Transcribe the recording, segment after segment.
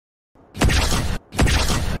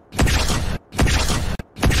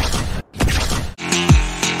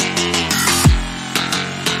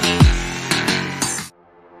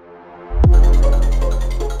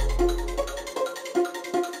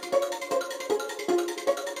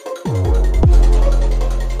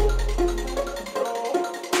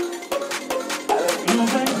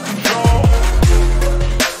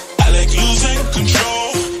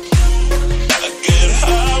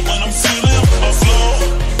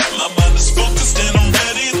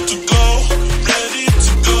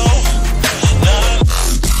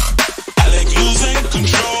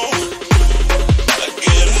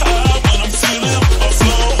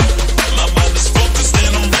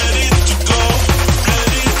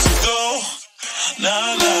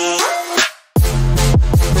Nah, nah.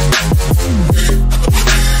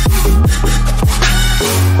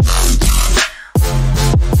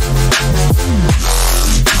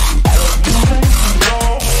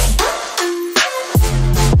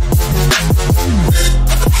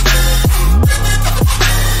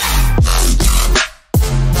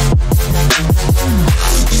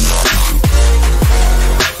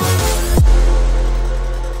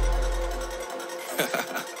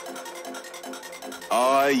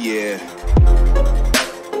 Oh yeah.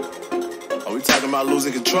 Are we talking about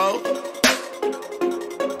losing control?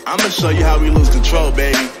 I'm gonna show you how we lose control,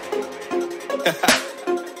 baby.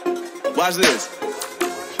 Watch this.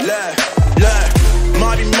 Look,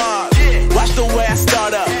 Marty Mark. Watch the way I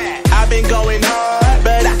start up. I've been going hard,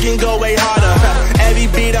 but I can go way harder. Every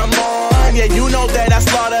beat I'm on, yeah, you know that I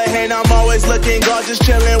slaughter. And I'm always looking gorgeous,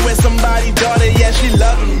 chilling with somebody's daughter. Yeah, she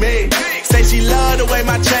loving me. Say she love the way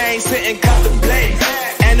my chain sit and contemplate.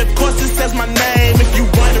 And of course it says my name if you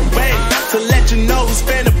run away. To let you know who's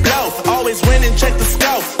finna blow. Always win and check the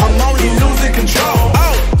scope. I'm only losing control.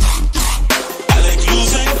 Oh, I like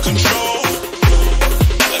losing control.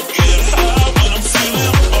 I get high when I'm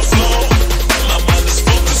feeling my flow. My mind is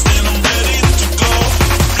focused and I'm ready to go.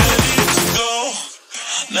 Ready to go.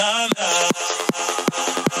 Nah, nah.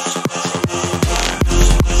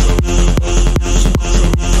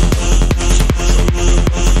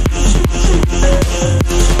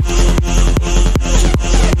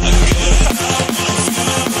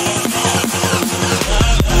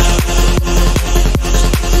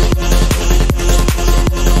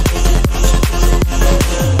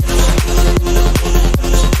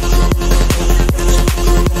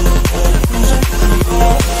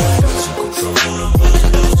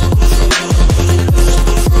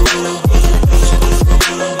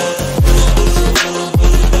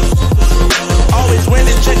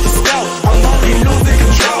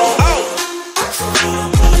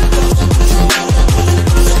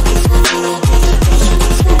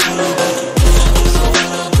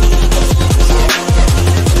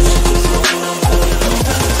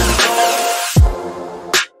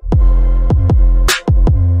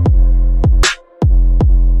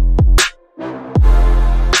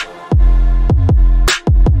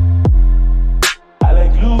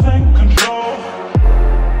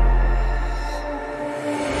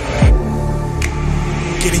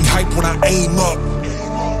 Getting hype when I aim up,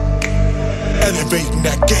 elevating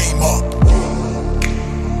that game up,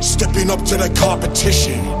 stepping up to the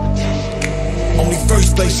competition. Only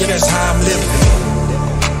first place, and that's how I'm living.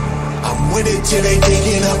 I'm with it till they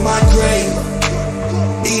digging up my grave,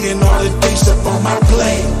 eating all the things up on my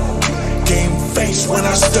plate. Game face when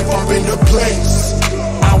I step up into place.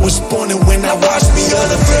 I was born and when I watched me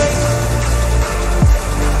elevate.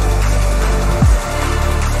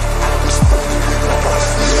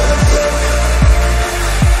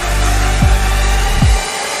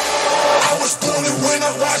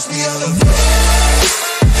 Watch me elevate.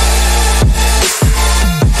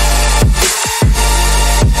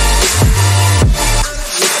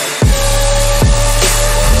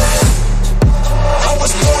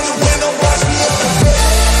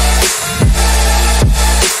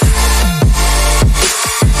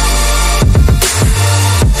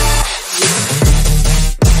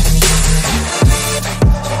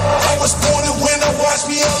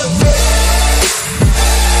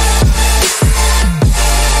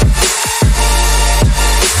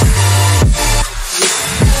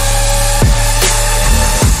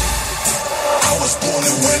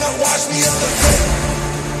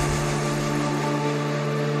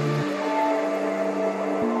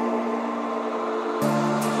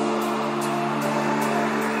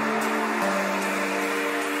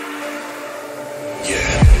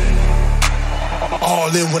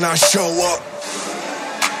 All in when I show up.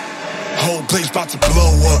 Whole place about to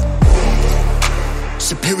blow up.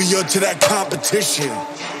 Superior to that competition.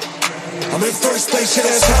 I'm in first place, and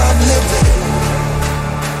that's how I'm living.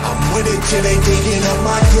 I'm with it till they digging up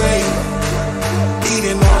my grave,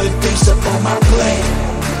 eating all the things up on my plate.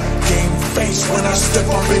 Game face when I step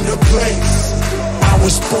up into place. I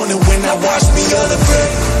was born and when I watched me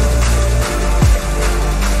elevate.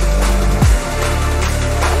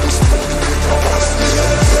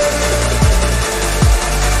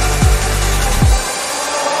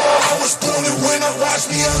 When I watch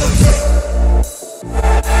me elevate.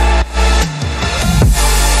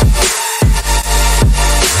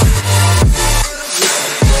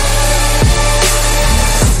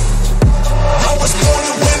 I was born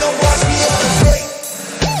and when I watch me elevate.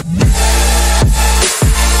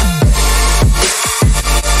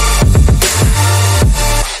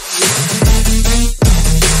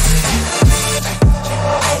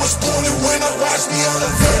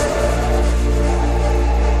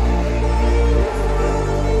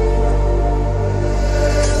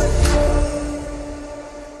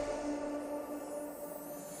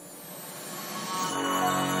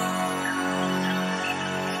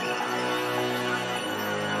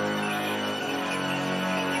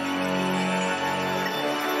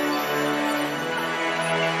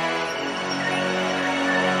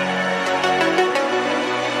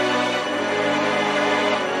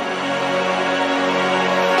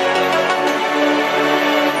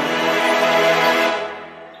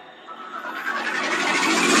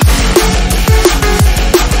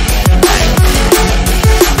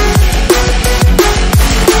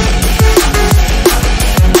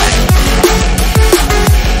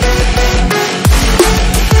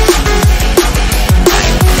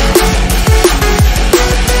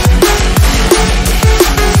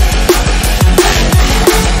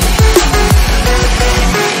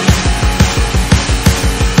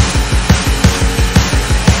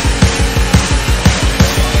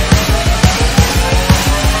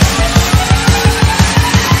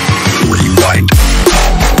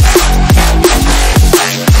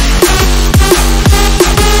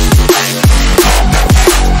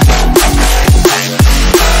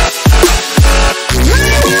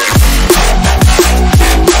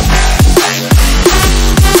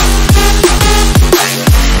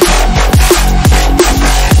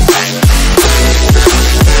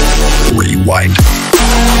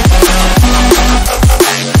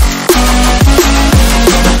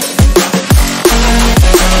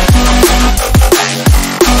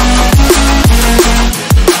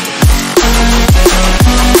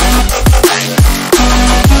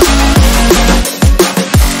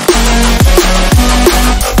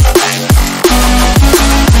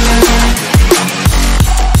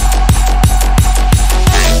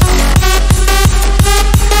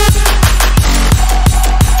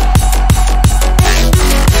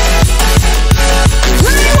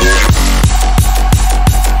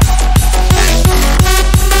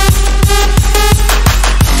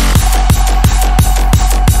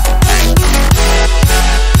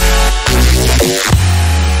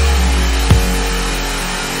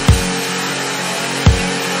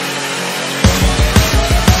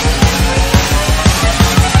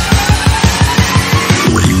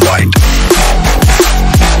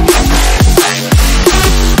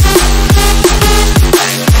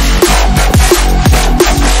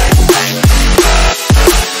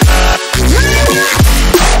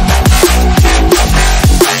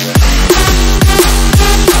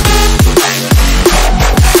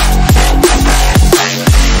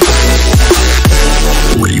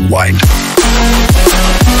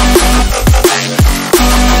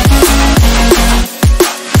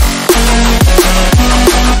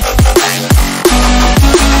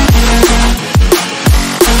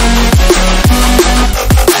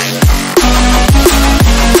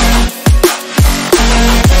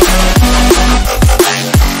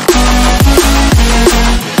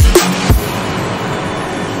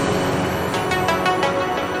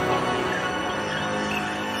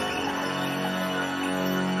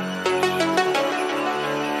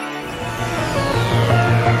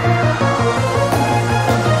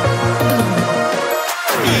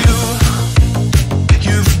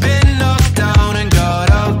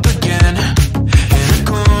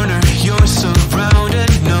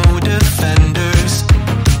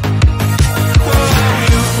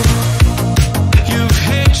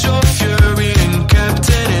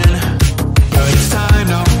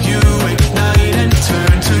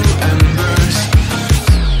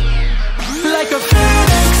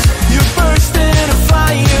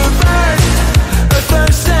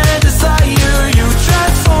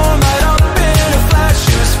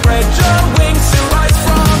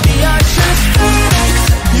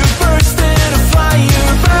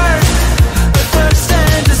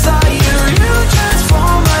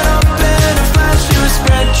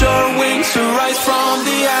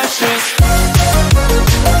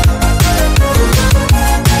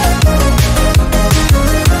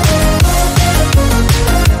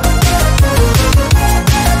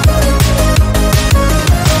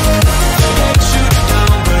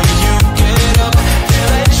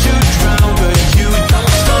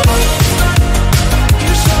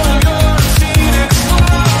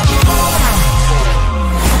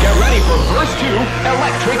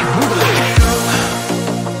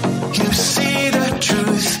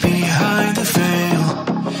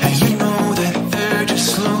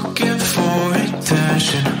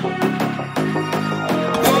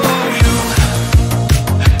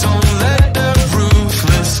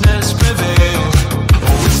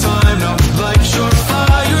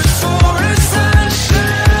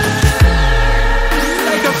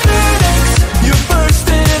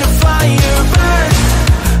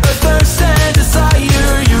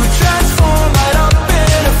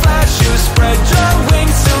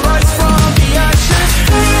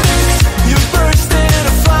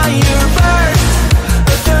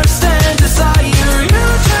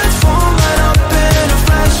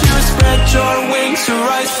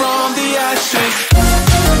 from the ashes.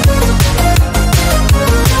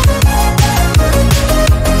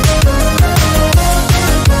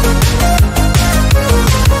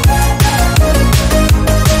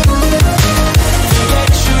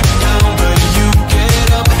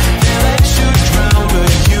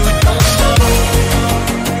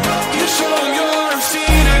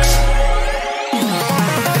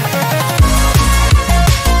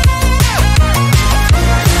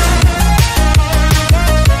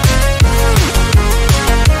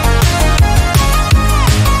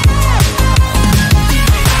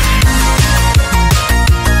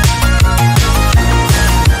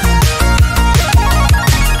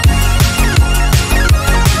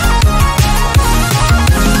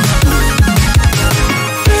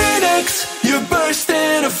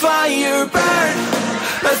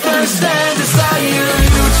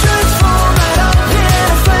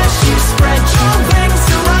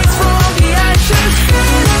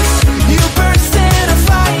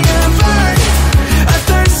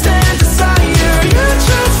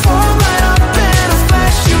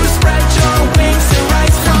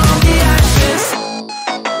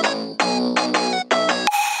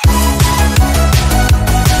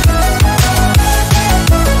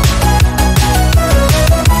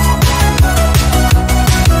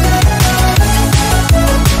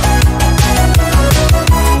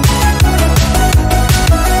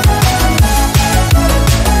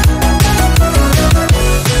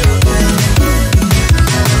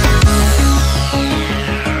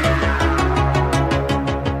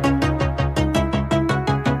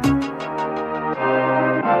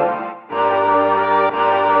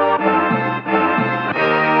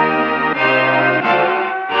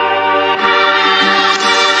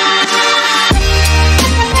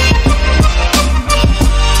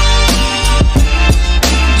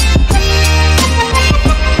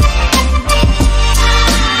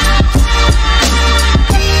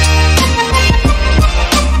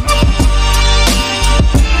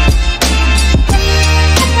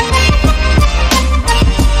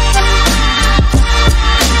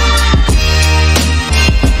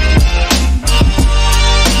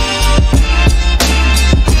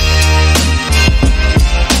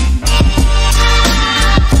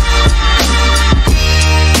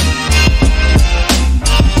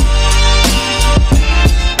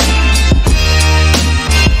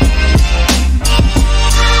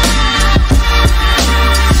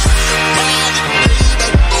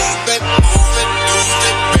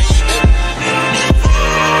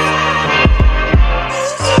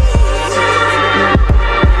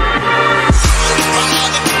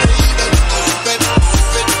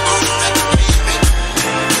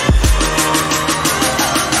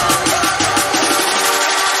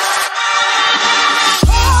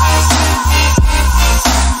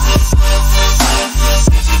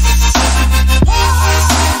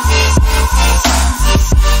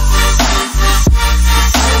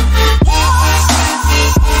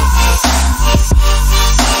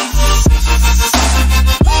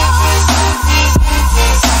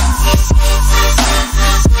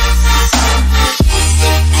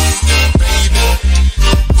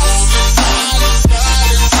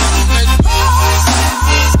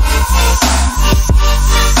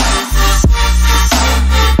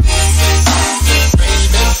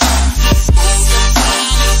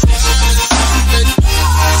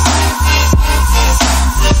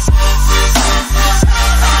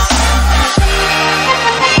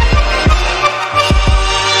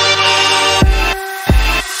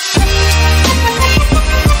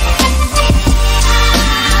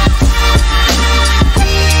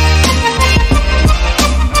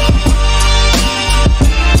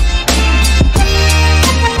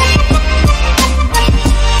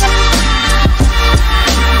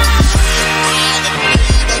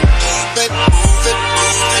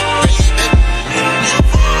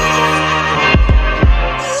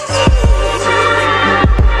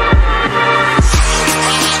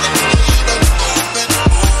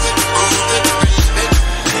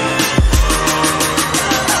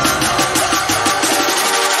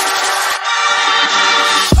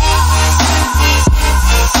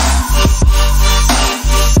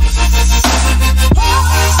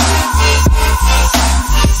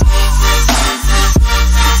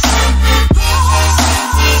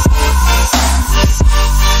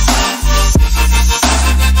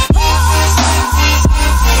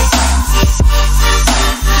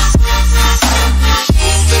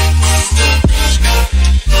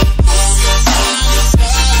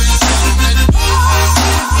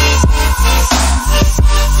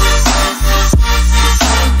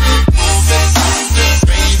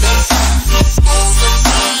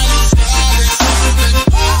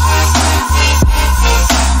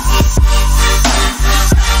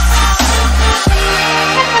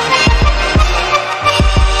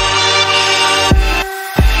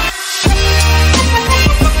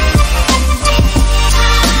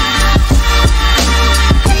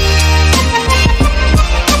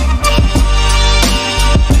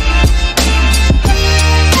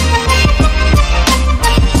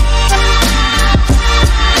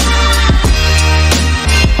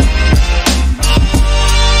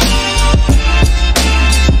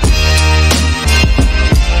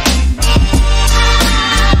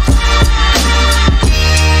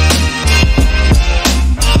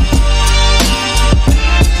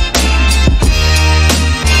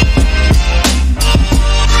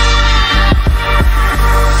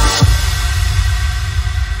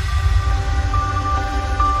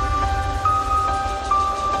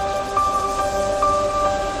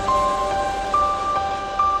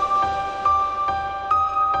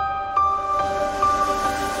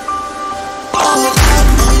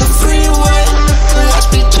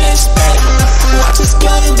 just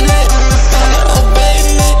gotta be. Obey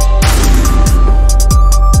me.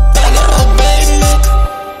 Obey me.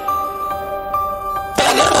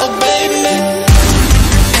 Obey me.